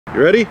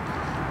You ready?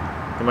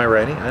 Am I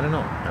ready? I don't know.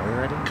 Are we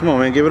ready? Come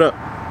on, man, give it up.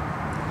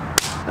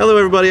 Hello,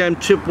 everybody. I'm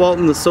Chip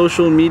Walton, the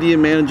social media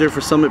manager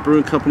for Summit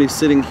Brewing Company,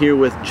 sitting here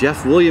with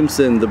Jeff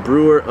Williamson, the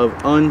brewer of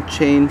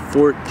Unchained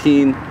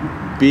 14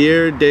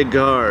 Biere de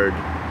Garde.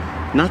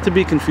 Not to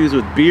be confused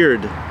with Biere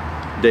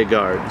de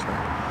Garde.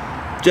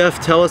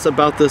 Jeff, tell us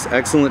about this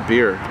excellent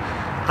beer.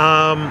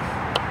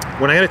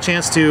 When I had a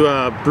chance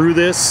to brew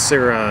this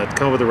or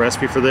come up with a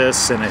recipe for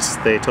this, and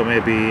they told me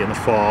it'd be in the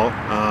fall,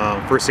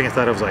 first thing I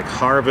thought of was like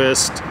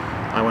harvest.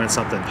 I wanted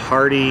something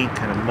hearty,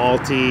 kind of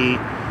malty.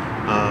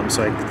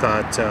 So I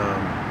thought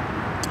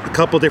a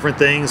couple different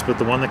things, but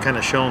the one that kind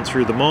of shone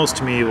through the most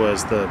to me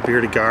was the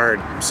Biere de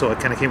Garde. So it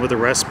kind of came with a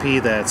recipe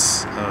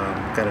that's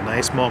got a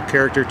nice malt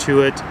character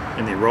to it,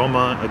 and the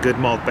aroma, a good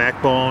malt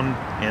backbone,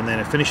 and then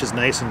it finishes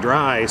nice and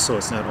dry, so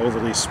it's not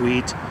overly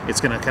sweet. It's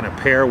going to kind of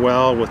pair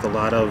well with a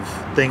lot of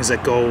things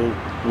that go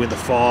with the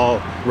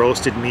fall,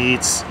 roasted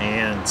meats,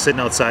 and sitting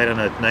outside on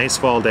a nice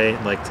fall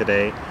day like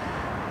today.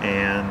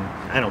 And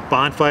I don't know,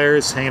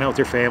 bonfires, hanging out with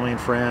your family and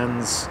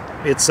friends.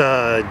 It's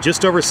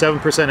just over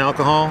 7%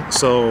 alcohol,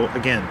 so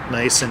again,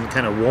 nice and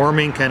kind of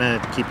warming, kind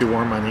of keep you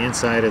warm on the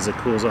inside as it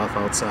cools off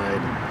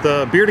outside.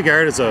 The Biere de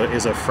Garde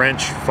is a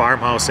French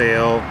farmhouse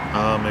ale.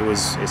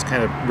 It's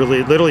kind of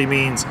really literally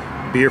means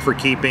beer for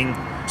keeping.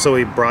 So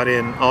we brought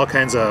in all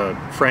kinds of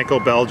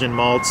Franco-Belgian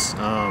malts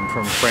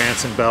from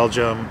France and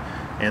Belgium,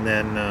 and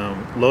then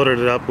loaded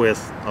it up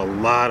with a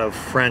lot of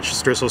French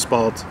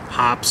Strisselspalt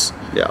hops.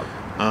 Yeah.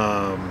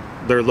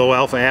 They're low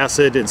alpha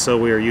acid, and so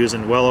we are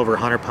using well over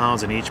 100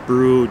 pounds in each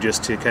brew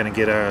just to kind of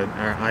get our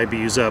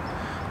IBUs up.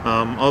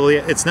 Although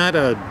it's not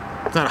a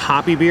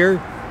hoppy beer,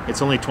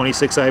 it's only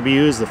 26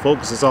 IBUs. The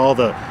focus is all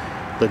the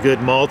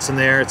good malts in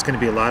there. It's going to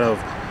be a lot of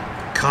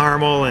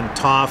caramel and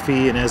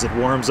toffee, and as it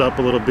warms up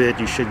a little bit,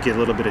 you should get a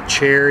little bit of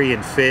cherry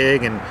and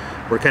fig, and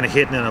we're kind of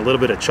hitting on a little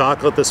bit of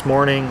chocolate this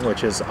morning,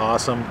 which is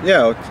awesome.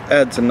 Yeah, it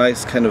adds a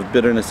nice kind of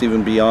bitterness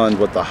even beyond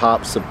what the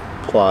hop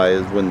supply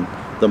is when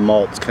the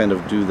malts kind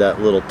of do that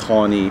little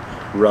tawny,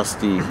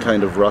 rusty,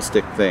 kind of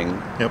rustic thing.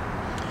 Yep.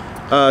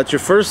 It's your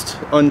first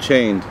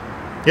Unchained.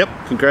 Yep.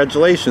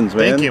 Congratulations,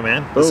 man. Thank you,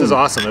 man. Boom. This is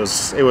awesome.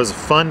 It was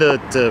fun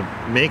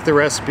to make the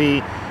recipe.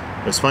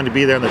 It was fun to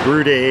be there on the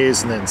brew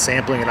days and then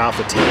sampling it off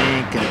the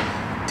tank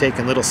and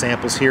taking little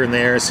samples here and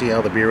there, see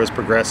how the beer was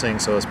progressing.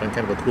 So it's been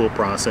kind of a cool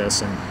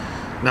process.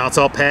 And now it's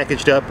all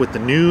packaged up with the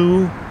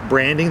new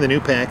branding, the new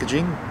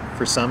packaging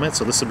for Summit.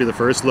 So this will be the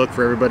first look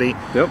for everybody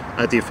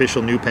at the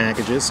official new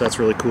packages. So that's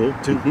really cool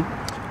too.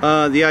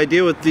 The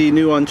idea with the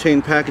new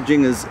Unchained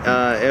packaging is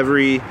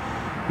every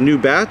new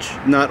batch,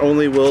 not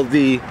only will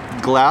the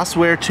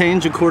glassware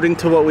change according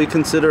to what we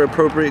consider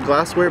appropriate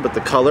glassware, but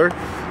the color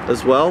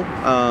as well.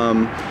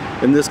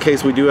 In this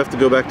case, we do have to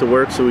go back to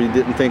work, so we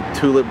didn't think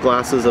tulip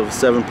glasses of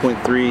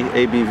 7.3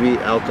 ABV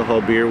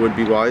alcohol beer would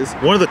be wise.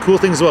 One of the cool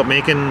things about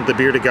making the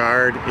Biere de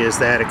Garde is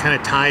that it kind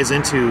of ties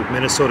into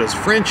Minnesota's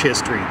French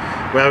history.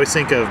 We always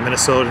think of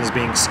Minnesotans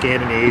being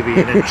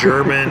Scandinavian and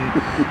German,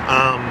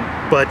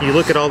 but you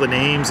look at all the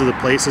names of the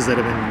places that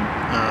have been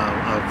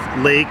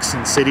of lakes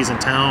and cities and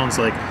towns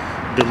like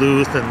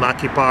Duluth and Lac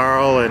qui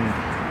Parle, and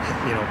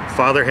you know,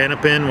 Father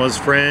Hennepin was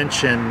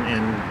French,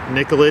 and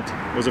Nicolet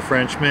was a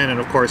Frenchman, and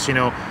of course, you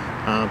know,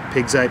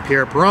 Pig's Eye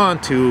Pierre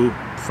Perrant, who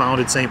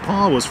founded St.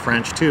 Paul, was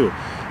French too.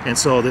 And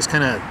so this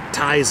kind of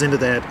ties into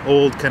that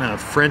old kind of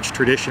French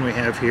tradition we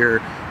have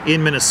here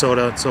in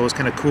Minnesota. So it's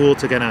kind of cool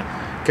to kind of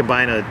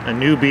combine a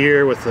new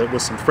beer with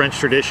some French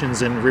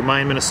traditions and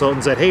remind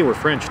Minnesotans that, hey, we're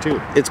French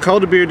too. It's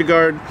called a Biere de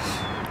Garde.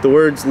 The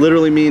words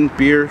literally mean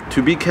beer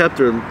to be kept,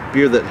 or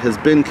beer that has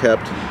been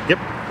kept. Yep.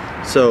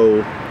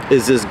 So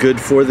is this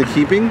good for the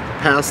keeping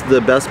past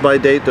the best by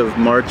date of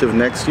March of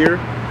next year?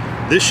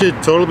 This should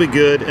totally be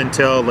good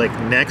until like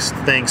next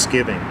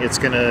Thanksgiving. It's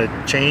gonna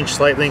change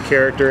slightly in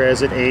character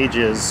as it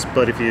ages,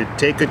 but if you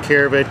take good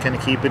care of it, kind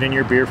of keep it in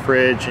your beer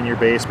fridge, in your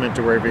basement,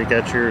 or wherever you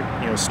got your,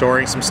 you know,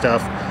 storing some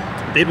stuff,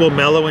 it will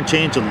mellow and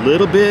change a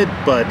little bit,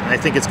 but I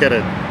think it's got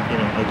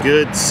a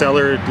good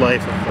cellar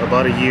life of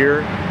about a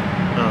year,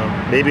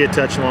 maybe a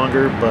touch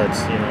longer, but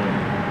you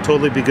know,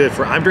 totally be good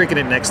for. I'm drinking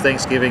it next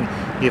Thanksgiving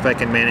if I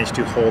can manage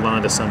to hold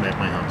on to some at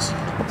my house.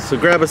 So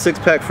grab a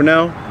 6-pack for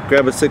now,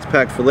 grab a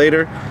 6-pack for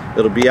later.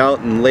 It'll be out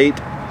in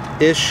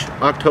late-ish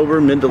October,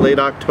 mid to late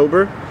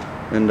October,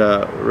 and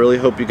really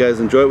hope you guys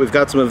enjoy it. We've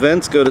got some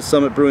events. Go to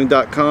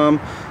summitbrewing.com,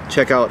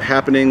 check out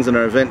happenings in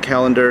our event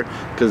calendar,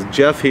 because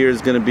Jeff here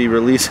is going to be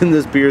releasing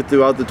this beer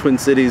throughout the Twin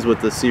Cities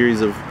with a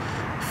series of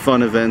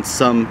fun events.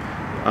 Some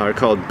are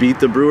called Beat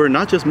the Brewer,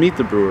 not just Meet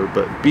the Brewer,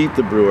 but Beat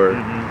the Brewer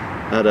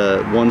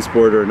at one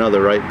sport or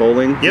another, right?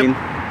 Bowling? Yep.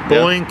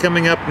 Bowling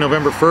coming up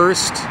November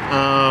 1st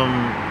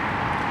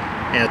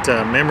at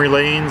Memory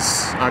Lanes.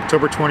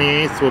 October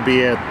 28th we'll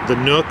be at the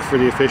Nook for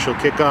the official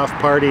kickoff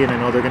party, and I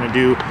know they're going to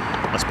do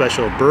a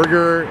special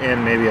burger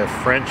and maybe a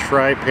French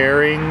fry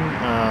pairing.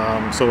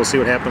 So we'll see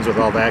what happens with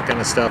all that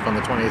kind of stuff on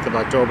the 28th of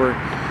October.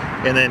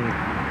 And then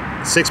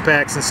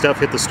 6-packs and stuff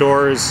hit the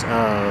stores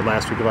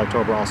last week of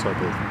October also, I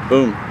believe.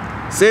 Boom.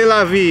 C'est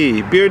la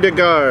vie. Biere de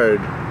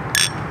Garde.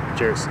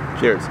 Cheers.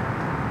 Cheers.